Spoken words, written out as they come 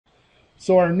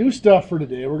So our new stuff for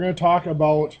today, we're going to talk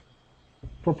about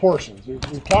proportions.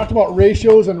 We've talked about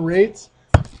ratios and rates.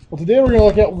 Well, today we're going to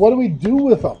look at what do we do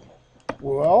with them.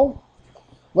 Well,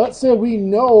 let's say we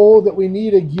know that we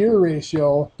need a gear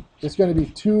ratio. It's going to be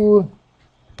 2,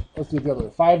 let's do it the other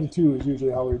way. 5 to 2 is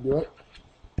usually how we do it.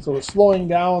 So we're slowing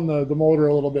down the motor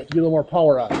a little bit to get a little more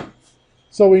power out of it.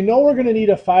 So we know we're going to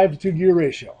need a 5 to 2 gear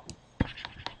ratio.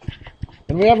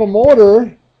 And we have a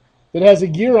motor that has a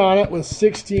gear on it with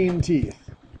 16 teeth.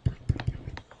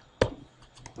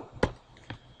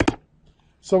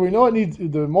 So we know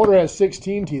the motor has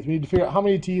 16 teeth. We need to figure out how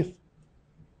many teeth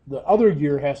the other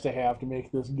gear has to have to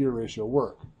make this gear ratio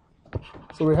work.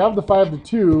 So we have the 5 to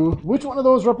 2. Which one of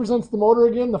those represents the motor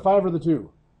again, the 5 or the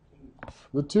 2?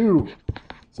 The 2.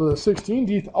 So the 16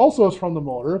 teeth also is from the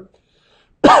motor.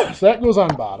 So that goes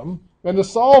on bottom. And to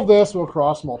solve this, we'll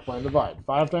cross, multiply, and divide.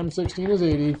 5 times 16 is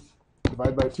 80.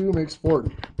 Divide by 2 makes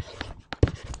 40.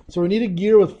 So we need a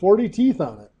gear with 40 teeth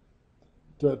on it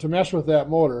to mesh with that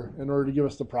motor in order to give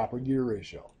us the proper gear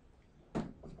ratio.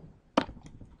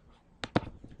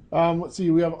 Let's see,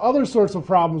 we have other sorts of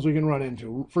problems we can run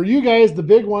into. For you guys, the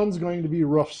big one's going to be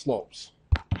roof slopes.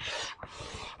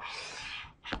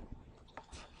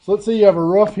 So let's say you have a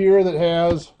roof here that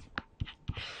has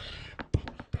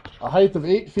a height of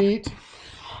 8 feet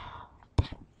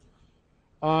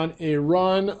on a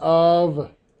run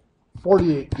of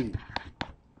 48 feet.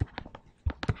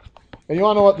 And you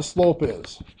want to know what the slope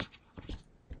is.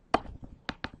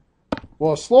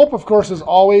 Well, a slope, of course, is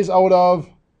always out of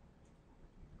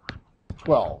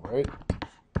 12, right?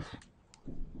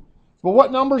 But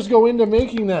what numbers go into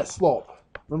making that slope?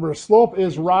 Remember, a slope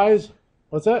is rise.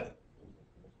 What's that?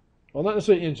 Well, not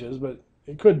necessarily inches, but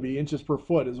it could be. Inches per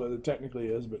foot is what it technically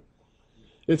is. But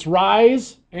it's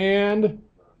rise and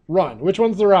run. Which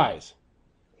one's the rise?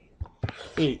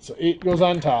 8. So 8 goes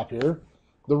on top here.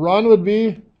 The run would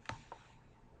be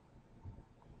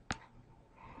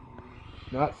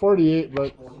not 48,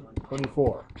 but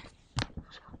 24.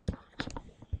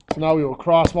 So now we will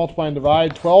cross, multiply, and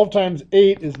divide. 12 times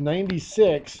 8 is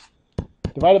 96.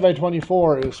 Divided by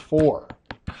 24 is 4.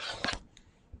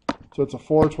 So it's a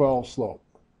 412 slope.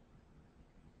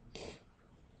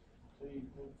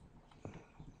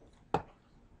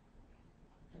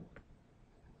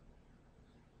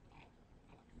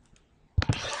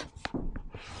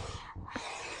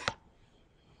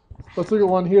 Let's look at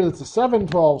one here that's a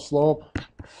 712 slope.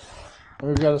 And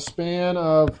we've got a span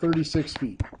of 36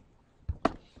 feet.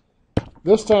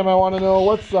 This time I want to know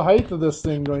what's the height of this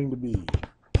thing going to be.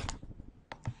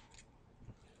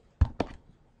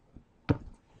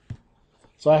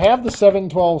 So I have the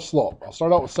 712 slope. I'll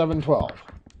start out with 712.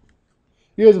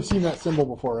 You guys have seen that symbol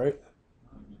before, right?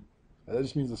 That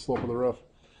just means the slope of the roof.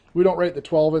 We don't write the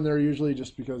 12 in there usually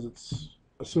just because it's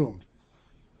assumed.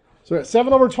 So at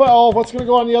 7 over 12, what's going to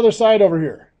go on the other side over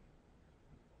here?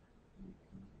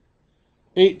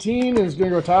 18 is going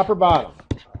to go top or bottom?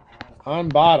 On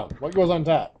bottom. What goes on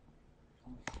top?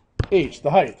 H,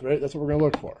 the height, right? That's what we're going to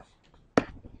look for.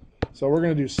 So we're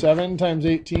going to do 7 times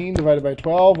 18 divided by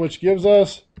 12, which gives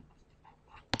us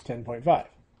 10.5.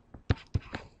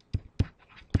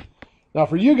 Now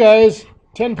for you guys,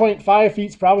 10.5 feet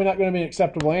is probably not going to be an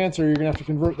acceptable answer. You're going to have to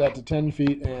convert that to 10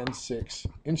 feet and 6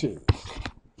 inches.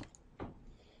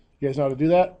 You guys know how to do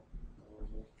that?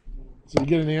 So you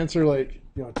get an answer like,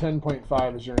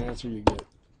 10.5 is your answer you get.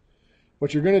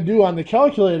 What you're going to do on the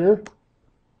calculator,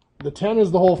 the 10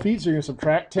 is the whole feet, so you're going to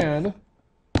subtract 10.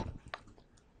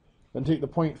 Then take the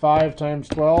 0.5 times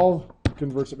 12,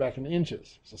 converts it back into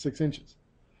inches, so 6 inches.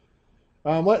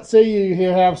 Let's say you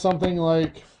have something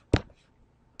like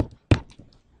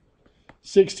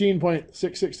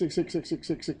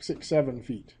 16.666666667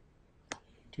 feet.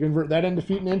 To convert that into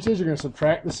feet and inches, you're going to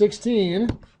subtract the 16.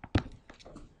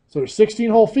 So there's 16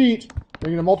 whole feet.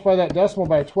 You're going to multiply that decimal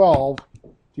by 12 to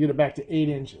get it back to 8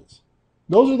 inches.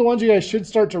 Those are the ones you guys should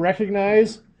start to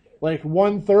recognize. Like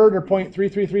 1/3 or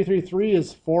 0.33333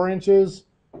 is 4 inches.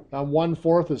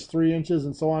 1/4 is 3 inches,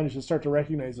 and so on. You should start to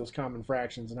recognize those common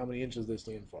fractions and how many inches they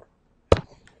stand for.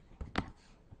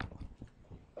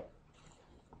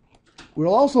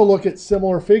 We'll also look at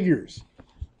similar figures.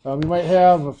 We might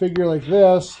have a figure like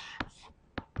this.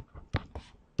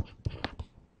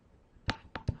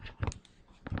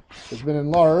 It's been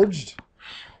enlarged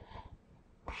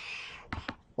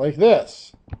like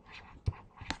this.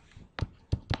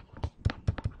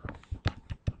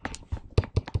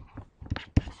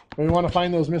 And we want to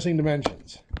find those missing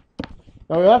dimensions.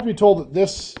 Now we have to be told that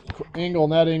this angle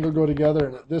and that angle go together,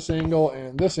 and that this angle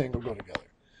and this angle go together,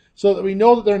 so that we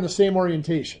know that they're in the same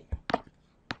orientation.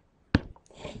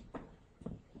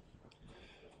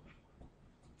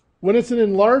 When it's an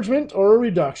enlargement or a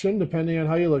reduction, depending on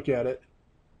how you look at it,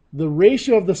 the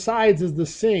ratio of the sides is the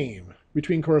same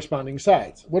between corresponding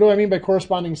sides. What do I mean by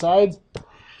corresponding sides?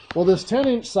 Well, this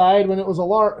 10-inch side, when it was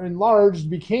enlarged,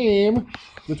 became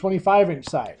the 25-inch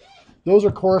side. Those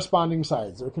are corresponding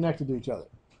sides. They're connected to each other.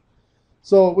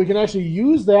 So we can actually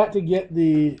use that to get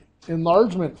the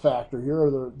enlargement factor here,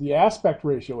 or the aspect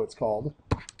ratio it's called.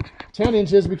 10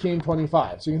 inches became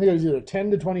 25. So you can think of it as either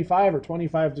 10 to 25 or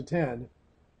 25 to 10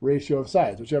 ratio of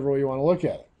sides, whichever way you want to look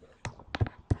at it.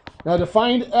 Now to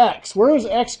find x, where is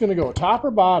x going to go, top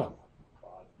or bottom?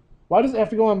 Why does it have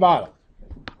to go on bottom?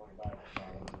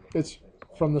 It's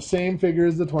from the same figure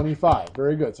as the 25.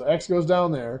 Very good. So x goes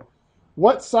down there.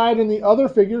 What side in the other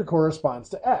figure corresponds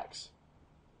to x?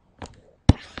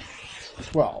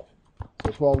 12.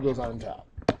 So 12 goes on top.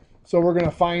 So we're going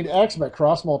to find x by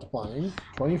cross multiplying.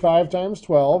 25 times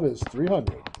 12 is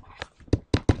 300.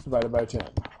 Divided by 10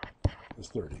 is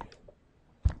 30.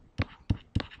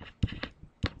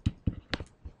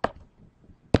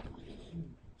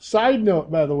 Side note,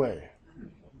 by the way,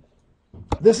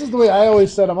 this is the way I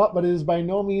always set them up, but it is by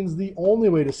no means the only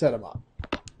way to set them up.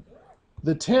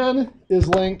 The 10 is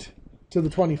linked to the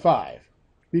 25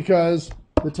 because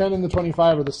the 10 and the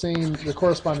 25 are the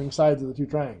corresponding sides of the two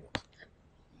triangles.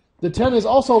 The 10 is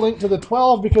also linked to the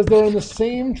 12 because they're in the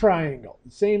same triangle,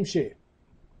 the same shape.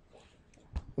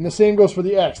 And the same goes for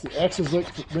the x. The x is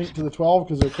linked to the 12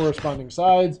 because they're corresponding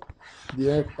sides.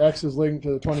 The x is linked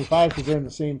to the 25 because they're in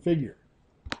the same figure.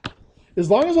 As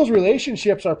long as those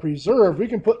relationships are preserved, we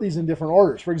can put these in different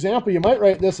orders. For example, you might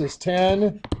write this as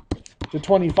 10 to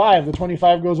 25. The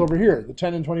 25 goes over here. The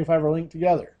 10 and 25 are linked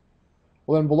together.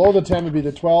 Well, then below the 10 would be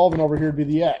the 12, and over here would be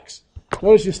the x.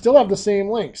 Notice you still have the same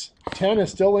links. 10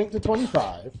 is still linked to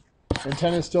 25, and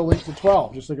 10 is still linked to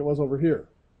 12, just like it was over here.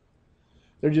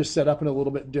 They're just set up in a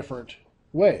little bit different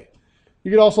way.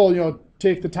 You could also,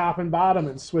 take the top and bottom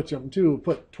and switch them too.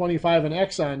 Put 25 and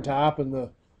x on top and the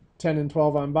 10 and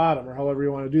 12 on bottom, or however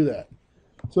you want to do that.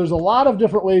 So there's a lot of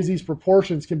different ways these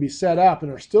proportions can be set up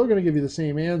and are still going to give you the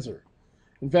same answer.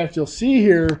 In fact, you'll see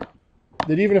here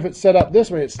that even if it's set up this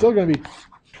way, it's still going to be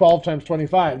 12 times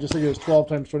 25, just like it was 12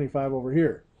 times 25 over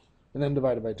here, and then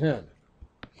divided by 10.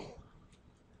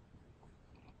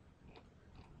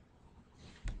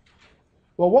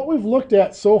 Well, what we've looked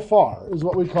at so far is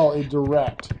what we call a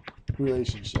direct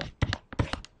relationship,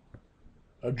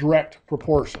 a direct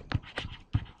proportion.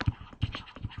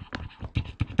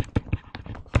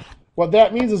 What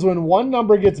that means is when one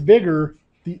number gets bigger,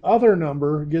 the other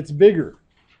number gets bigger.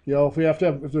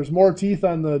 If there's more teeth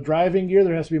on the driving gear,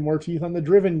 there has to be more teeth on the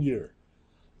driven gear.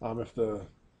 If the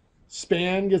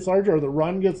span gets larger or the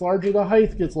run gets larger, the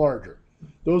height gets larger.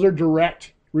 Those are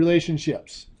direct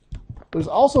relationships. There's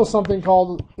also something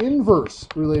called inverse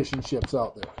relationships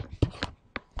out there.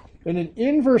 In an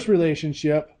inverse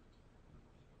relationship,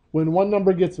 when one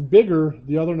number gets bigger,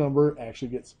 the other number actually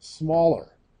gets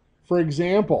smaller. For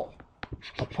example,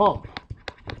 a pump.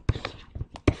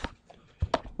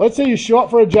 Let's say you show up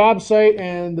for a job site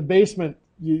and the basement,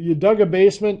 you dug a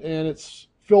basement and it's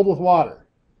filled with water.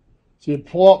 So you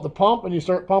pull out the pump and you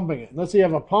start pumping it. And let's say you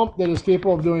have a pump that is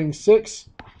capable of doing 6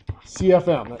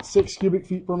 CFM. That's 6 cubic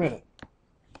feet per minute.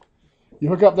 You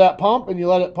hook up that pump and you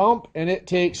let it pump, and it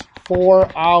takes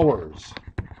 4 hours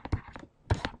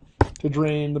to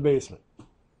drain the basement.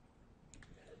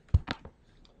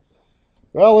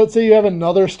 Well, let's say you have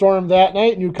another storm that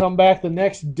night and you come back the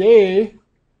next day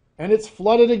and it's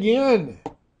flooded again.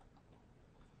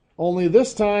 Only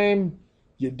this time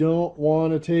you don't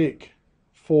want to take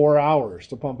 4 hours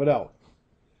to pump it out.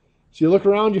 So you look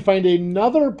around, you find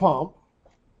another pump.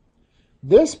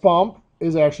 This pump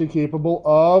is actually capable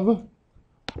of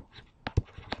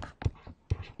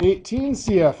 18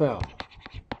 CFM.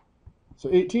 So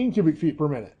 18 cubic feet per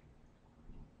minute.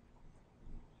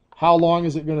 How long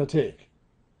is it going to take?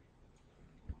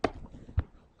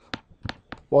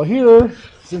 Well, here,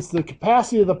 since the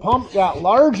capacity of the pump got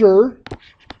larger,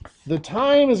 the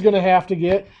time is going to have to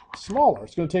get smaller.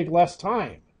 It's going to take less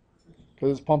time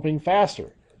because it's pumping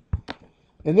faster.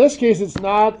 In this case, it's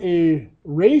not a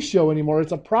ratio anymore.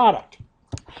 It's a product.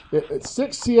 At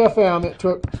 6 CFM, it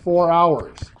took 4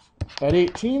 hours. At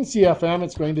 18 CFM,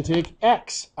 it's going to take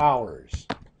X hours.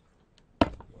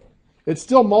 It's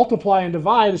still multiply and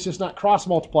divide. It's just not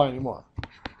cross-multiply anymore.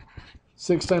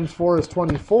 6 times 4 is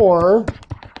 24.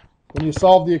 And you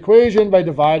solve the equation by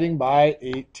dividing by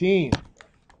 18.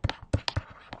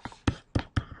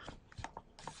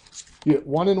 You get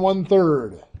 1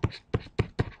 1/3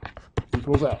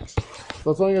 equals X.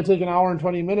 So it's only going to take 1 hour and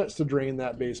 20 minutes to drain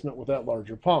that basement with that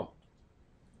larger pump.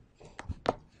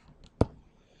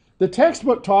 The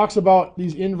textbook talks about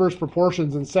these inverse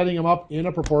proportions and setting them up in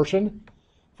a proportion.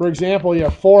 For example, you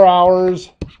have 4 hours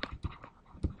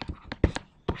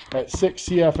at 6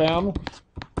 CFM.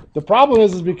 The problem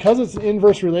is because it's an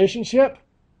inverse relationship,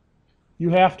 you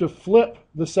have to flip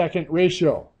the second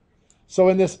ratio. So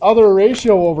in this other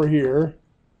ratio over here,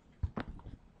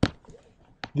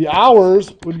 the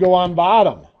hours would go on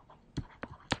bottom,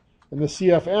 and the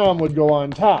CFM would go on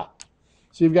top.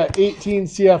 So you've got 18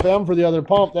 CFM for the other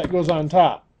pump, that goes on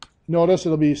top. Notice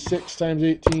it'll be 6 times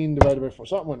 18 divided by 4.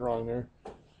 Something went wrong there.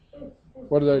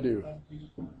 What did I do?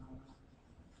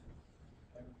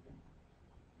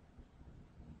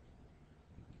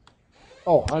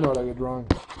 Oh, I know what I did wrong.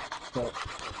 But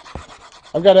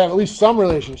I've got to have at least some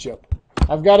relationship.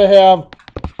 I've got to have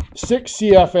 6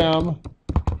 CFM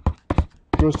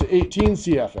goes to 18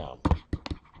 CFM.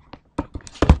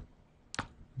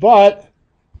 But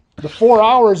the 4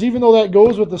 hours, even though that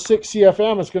goes with the 6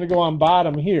 CFM, it's going to go on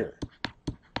bottom here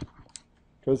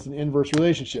because it's an inverse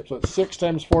relationship. So it's 6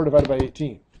 times 4 divided by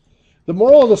 18. The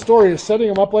moral of the story is setting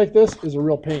them up like this is a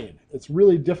real pain. It's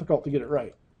really difficult to get it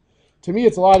right. To me,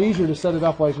 it's a lot easier to set it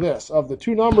up like this. Of the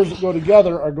two numbers that go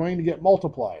together are going to get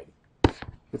multiplied.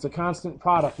 It's a constant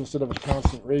product instead of a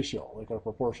constant ratio, like our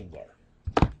proportions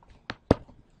are.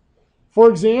 For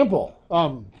example,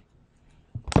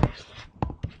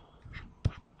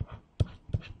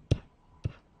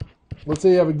 let's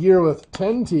say you have a gear with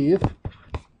 10 teeth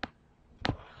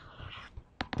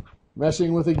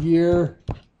meshing with a gear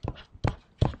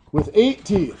with 8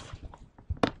 teeth.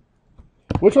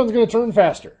 Which one's going to turn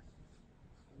faster?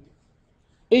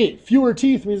 8. Fewer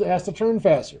teeth means it has to turn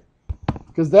faster.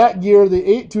 Because that gear, the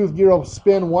 8-tooth gear, will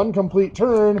spin 1 complete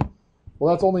turn.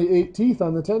 Well, that's only 8 teeth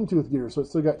on the 10-tooth gear, so it's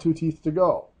still got 2 teeth to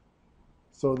go.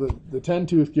 So the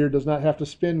 10-tooth gear does not have to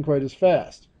spin quite as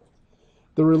fast.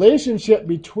 The relationship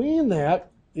between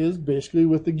that is basically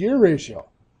with the gear ratio.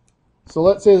 So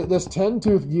let's say that this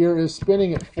 10-tooth gear is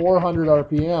spinning at 400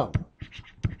 RPM.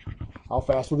 How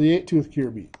fast will the 8-tooth gear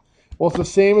be? Well, it's the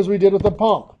same as we did with the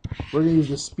pump. We're going to use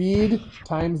the speed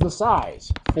times the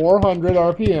size. 400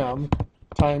 RPM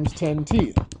times 10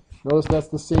 teeth. Notice that's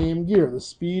the same gear. The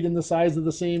speed and the size of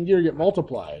the same gear get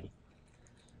multiplied.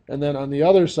 And then on the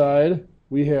other side,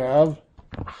 we have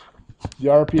the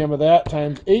RPM of that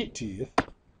times 8 teeth.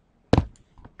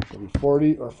 It'll be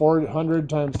 40, or 400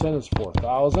 times 10 is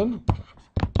 4,000.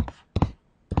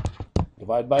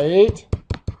 Divide by 8.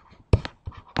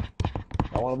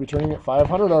 I want to be turning at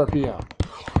 500 RPM.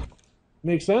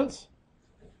 Make sense?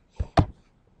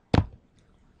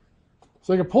 It's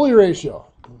like a pulley ratio.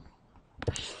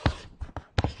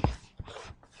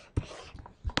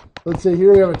 Let's say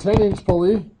here we have a 10-inch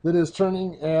pulley that is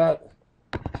turning at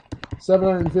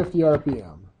 750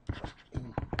 RPM.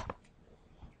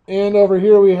 And over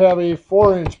here we have a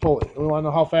 4-inch pulley. We want to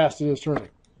know how fast it is turning.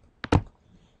 How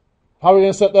are we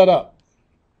going to set that up?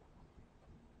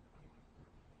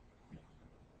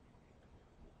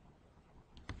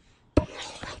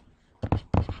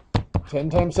 $10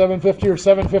 times 750 or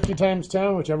 750 times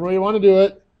 10, whichever way you want to do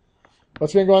it.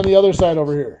 What's going to go on the other side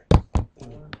over here?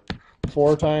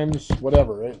 4 times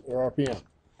whatever, right? Or RPM.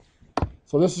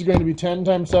 So this is going to be 10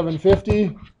 times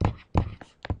 750,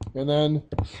 and then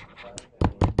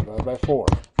divided by 4,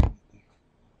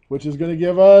 which is going to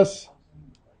give us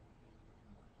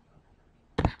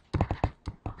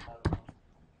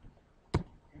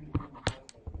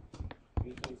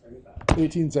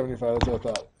 1875. That's what I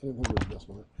thought. I didn't think it was this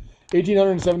one.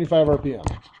 1875 RPM.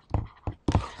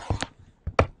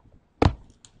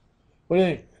 What do you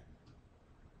think?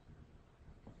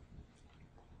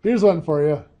 Here's one for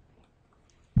you.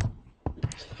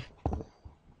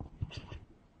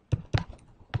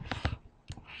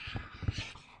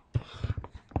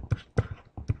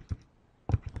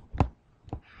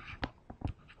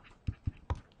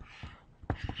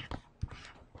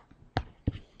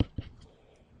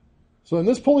 So in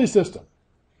this pulley system,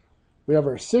 we have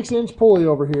our 6-inch pulley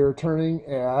over here turning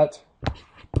at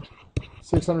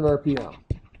 600 RPM.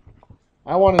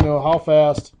 I want to know how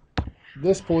fast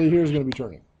this pulley here is going to be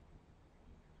turning.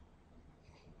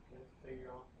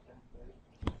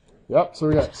 Yep, so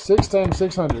we got 6 times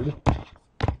 600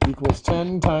 equals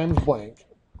 10 times blank,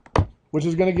 which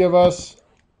is going to give us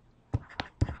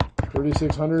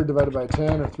 3,600 divided by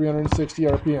 10, or 360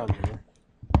 RPM here.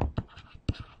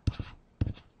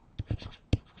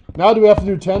 Now do we have to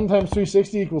do 10 times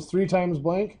 360 equals 3 times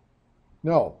blank?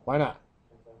 No, why not?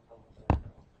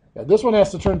 Yeah, this one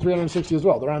has to turn 360 as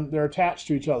well. They're attached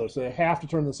to each other, so they have to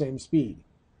turn the same speed.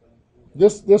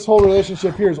 This whole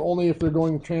relationship here is only if they're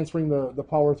transferring the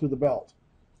power through the belt.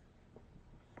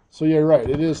 So you're right,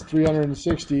 it is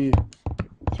 360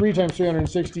 3 times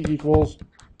 360 equals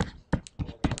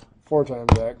 4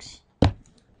 times x.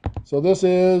 So this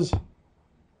is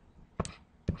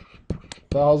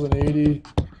 1080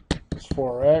 is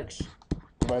 4x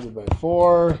divided by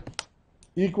 4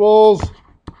 equals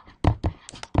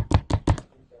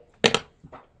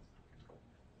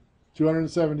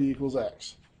 270 equals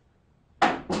x.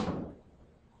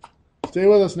 Stay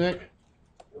with us, Nick.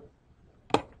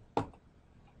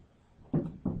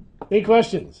 Any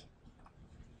questions?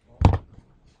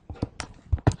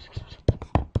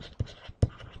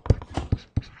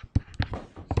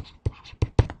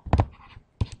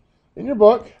 In your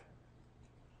book,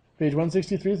 page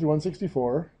 163 through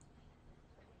 164,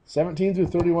 17 through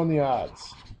 31, the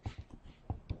odds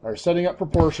are setting up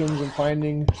proportions and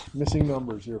finding missing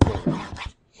numbers here for you.